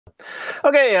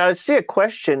Okay, I see a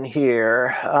question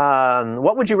here.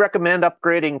 What would you recommend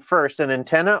upgrading first, an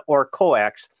antenna or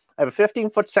coax? I have a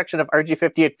 15-foot section of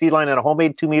RG58 feedline and a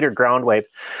homemade 2-meter ground wave.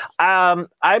 I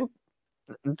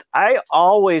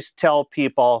always tell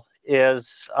people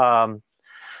is,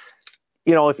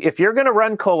 if you're going to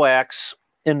run coax,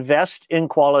 invest in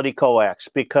quality coax,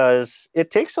 because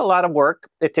it takes a lot of work.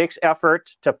 It takes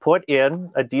effort to put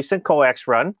in a decent coax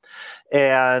run,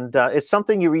 and it's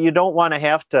something you don't want to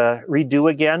have to redo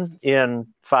again in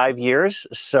 5 years.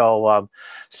 So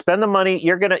spend the money.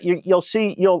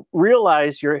 You'll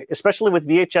realize especially with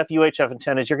VHF, UHF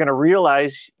antennas, you're going to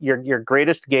realize your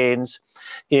greatest gains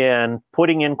in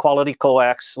putting in quality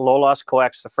coax, low loss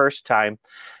coax the first time,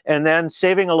 and then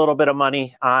saving a little bit of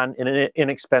money on an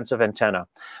inexpensive antenna,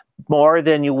 more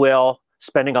than you will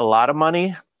spending a lot of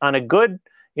money on a good,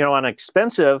 on an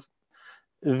expensive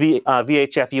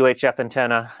VHF, UHF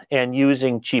antenna and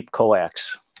using cheap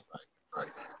coax. Right.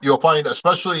 You'll find,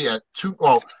 especially at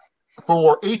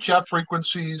for HF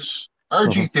frequencies,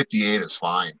 RG58 is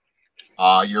fine.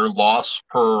 Your loss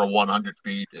per 100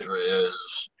 feet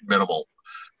is minimal.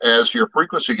 As your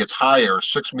frequency gets higher,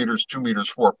 6 meters, 2 meters,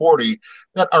 440,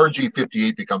 that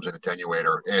RG58 becomes an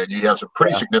attenuator, and you have some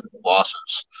pretty significant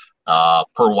losses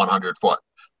per 100 foot.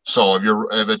 So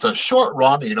if it's a short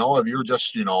run, if you're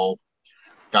just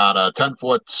got a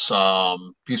 10-foot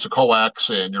piece of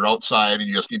coax and you're outside and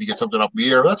you just need to get something up in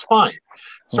the air, that's fine.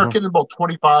 Start getting about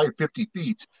 25, 50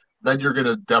 feet, then you're going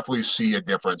to definitely see a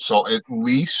difference. So at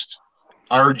least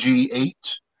RG8,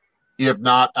 if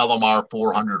not LMR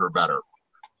 400 or better.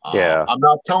 I'm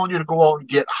not telling you to go out and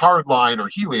get Hardline or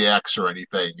Heliax or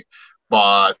anything,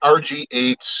 but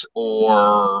RG8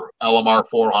 or LMR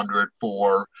 400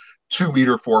 for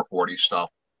 2-meter 440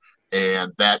 stuff,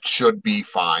 and that should be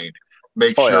fine.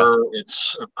 Make sure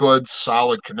it's a good,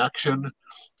 solid connection.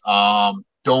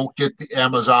 Don't get the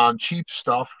Amazon cheap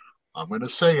stuff. I'm going to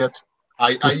say it.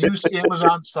 I use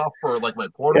Amazon stuff for like my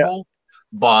portable,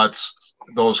 but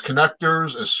those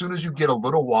connectors, as soon as you get a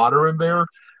little water in there,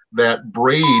 that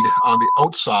braid on the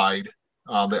outside,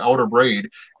 the outer braid,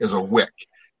 is a wick.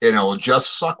 And it'll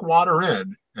just suck water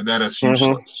in, and then it's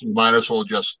useless. You might as well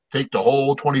just take the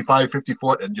whole 25, 50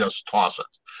 foot and just toss it,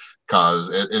 because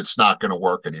it's not going to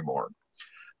work anymore.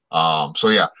 So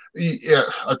yeah,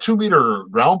 a 2-meter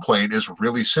ground plane is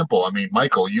really simple. I mean,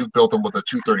 Michael, you've built them with a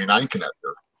 239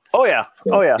 connector. Oh yeah,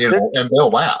 oh yeah. And they'll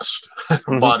last.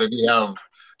 But if you have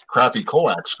crappy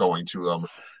coax going to them,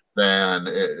 then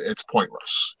it's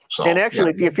pointless. So, and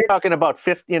actually, if you're talking about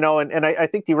 50, and I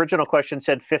think the original question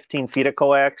said 15 feet of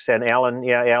coax, and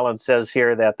Alan says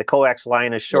here that the coax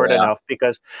line is short enough,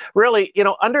 because really,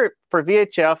 for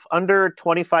VHF under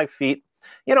 25 feet,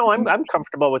 I'm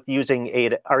comfortable with using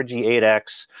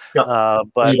RG8X.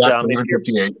 But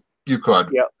you could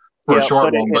for a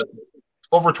short one, but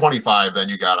over 25, then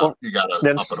you gotta up it a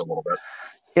little bit.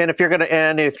 And if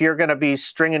you're gonna be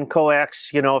stringing coax,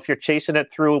 if you're chasing it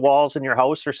through walls in your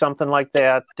house or something like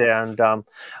that, and up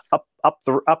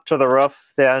to the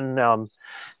roof, then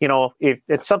if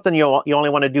it's something you only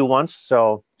want to do once,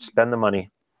 so spend the money.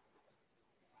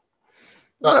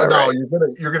 No,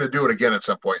 you're gonna do it again at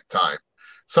some point in time.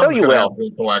 Something's gonna happen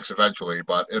with coax eventually,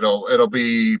 but it'll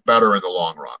be better in the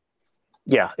long run.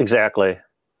 Yeah, exactly.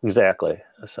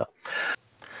 So.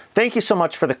 Thank you so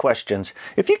much for the questions.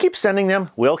 If you keep sending them,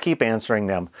 we'll keep answering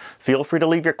them. Feel free to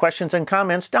leave your questions and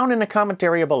comments down in the comment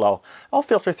area below. I'll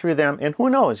filter through them, and who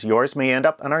knows, yours may end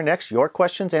up on our next Your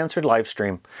Questions Answered live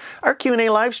stream. Our Q&A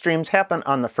live streams happen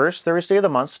on the first Thursday of the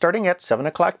month, starting at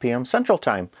 7:00 p.m. Central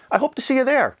Time. I hope to see you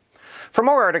there. For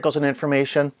more articles and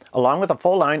information, along with a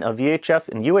full line of VHF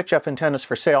and UHF antennas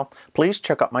for sale, please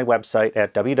check out my website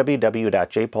at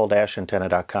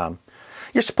www.jpol-antenna.com.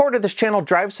 Your support of this channel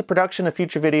drives the production of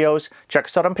future videos. Check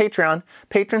us out on Patreon.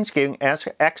 Patrons gain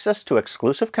access to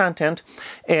exclusive content,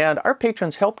 and our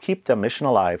patrons help keep the mission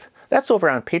alive. That's over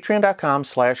on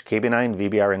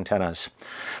patreon.com/KB9VBR antennas.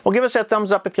 Well, give us that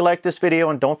thumbs up if you like this video,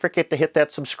 and don't forget to hit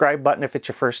that subscribe button if it's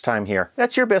your first time here.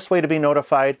 That's your best way to be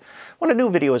notified when a new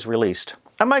video is released.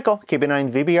 I'm Michael,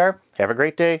 KB9VBR. Have a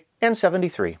great day, and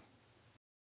 73.